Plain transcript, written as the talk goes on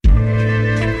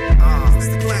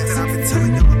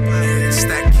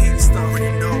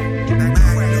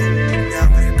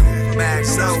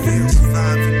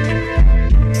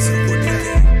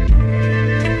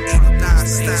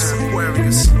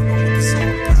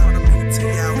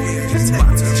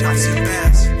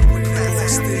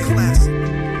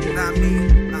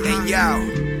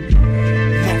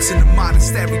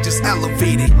monastery just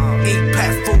elevated.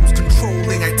 8-path foes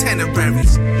controlling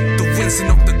itineraries. The rinsing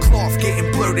of the cloth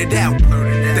getting blurted out.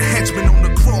 The henchman on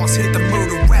the cross hit the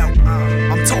murder route.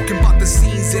 I'm talking about the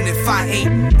scenes, and if I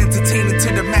ain't entertaining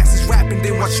to the masses, rapping,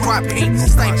 then watch tribe hate.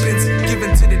 Stipends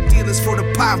given to the dealers for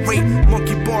the pirate.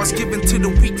 Monkey bars given to the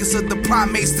weakest of the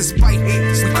primates despite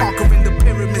hate. We conquering the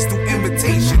pyramids through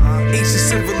invitation. Ancient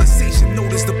civilization,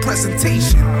 notice the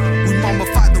presentation. We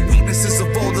mummify the weaknesses of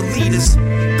all the leaders.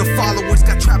 The followers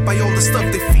got trapped by all the stuff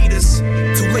they feed us.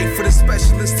 Too late for the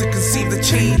specialists to conceive the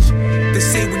change. They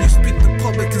say when you speak, the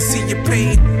public can see your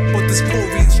pain, but there's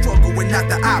glory in struggle and not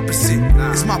the opposite.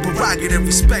 It's my prerogative,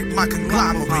 respect my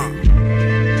conglomerate.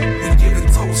 We giving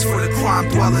toast for the crime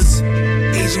dwellers.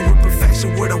 Asian with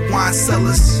perfection, we're the wine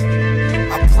sellers.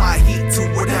 Apply heat to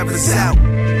whatever's out.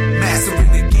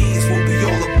 Mastering the game's what we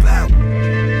all about.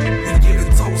 We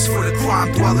giving toast for the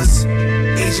crime dwellers.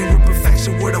 Asian with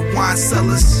perfection, we're the wine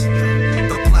sellers.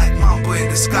 The black mamba in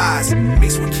disguise,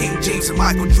 mixed with King James and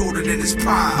Michael Jordan in his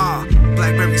prime.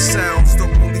 Blackberry sounds, the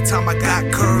only time I got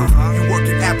curved. You work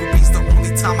at Applebee's, the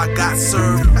only time I got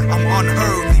served. I'm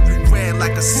unheard, leave you red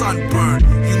like a sunburn.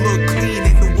 You look clean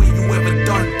in the way you ever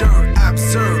done dirt.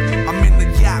 Absurd, I'm in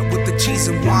the yacht with the cheese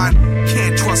and wine.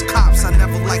 Can't trust cops, I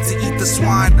never like to eat the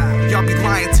swine. Y'all be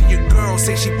lying to your girl,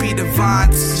 say she be divine.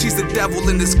 She's the devil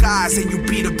in disguise and you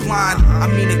be the blind. I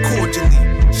mean it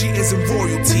cordially, she isn't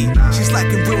royalty. She's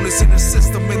lacking realness in the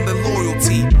system and the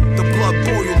loyalty. The blood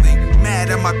boiling, mad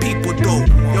at my people though.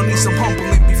 Y'all need some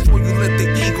humbling before you let the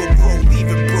ego grow. Leave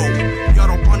it bro, y'all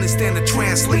don't understand the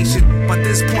translation. By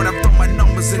this point I've done my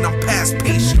numbers and I'm past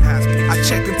patient. I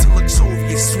check into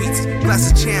luxurious suites,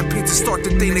 glass of champagne to start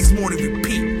the day, next morning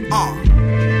repeat.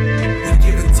 We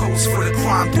giving toast for the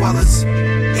crime dwellers.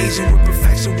 Asian with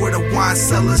perfection, we're the wine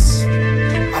sellers.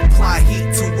 Apply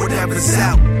heat to whatever's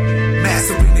out.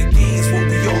 Mastering the game's what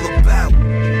we all about.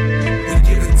 We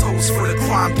giving toast for the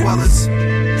crime dwellers.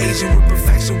 Asian with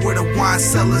perfection, we're the wine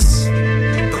sellers.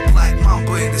 The black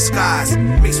mamba in disguise,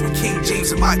 mixed with King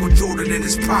James and Michael Jordan in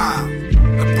his prime.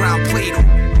 The brown Plato,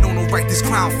 known to write these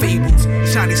crown fables.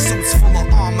 Shiny suits full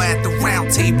of armor at the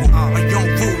round table. A young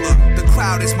ruler, the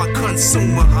crowd is my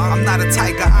consumer. I'm not a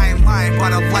tiger, I ain't lying,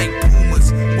 but I like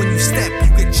pumas. When you step,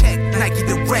 you get checked, Nike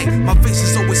direct. My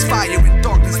vision's always fire in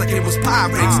darkness like it was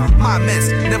Pyrex. My mess,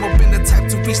 never been the type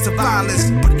to reach the violence,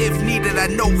 but if needed, I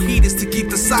know heat is to keep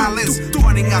the silence.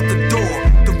 Running out the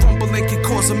door, the rumbling can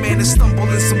cause a man to stumble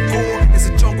in some gore. It's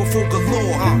a jungle for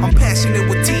galore. I'm passionate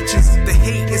with teachers. The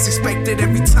hate is expected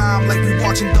every time, like we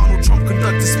watching Donald Trump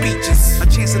conduct his speeches. A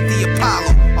chance at the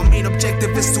Apollo. Our main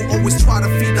objective is to always try to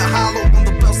feed the hollow on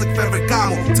the bells like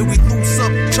Ferragamo till we loose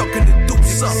up, chucking the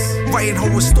deuce up. Writing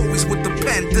horror stories with the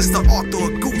pen, this the author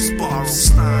of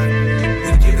Goosebumps.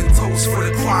 We giving toast for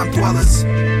the crime dwellers.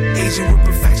 Asian with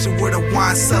perfection, we're the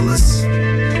wine sellers.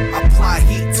 Apply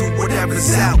heat to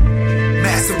whatever's out.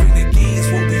 Mastering the game's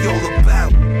what we all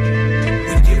about.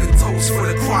 We giving toast for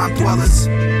the crime dwellers.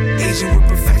 Asian with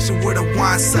perfection, we're the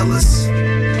wine sellers.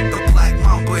 The black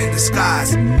mamba in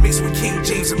disguise, mixed with King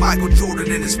James and Michael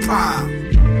Jordan in his prime.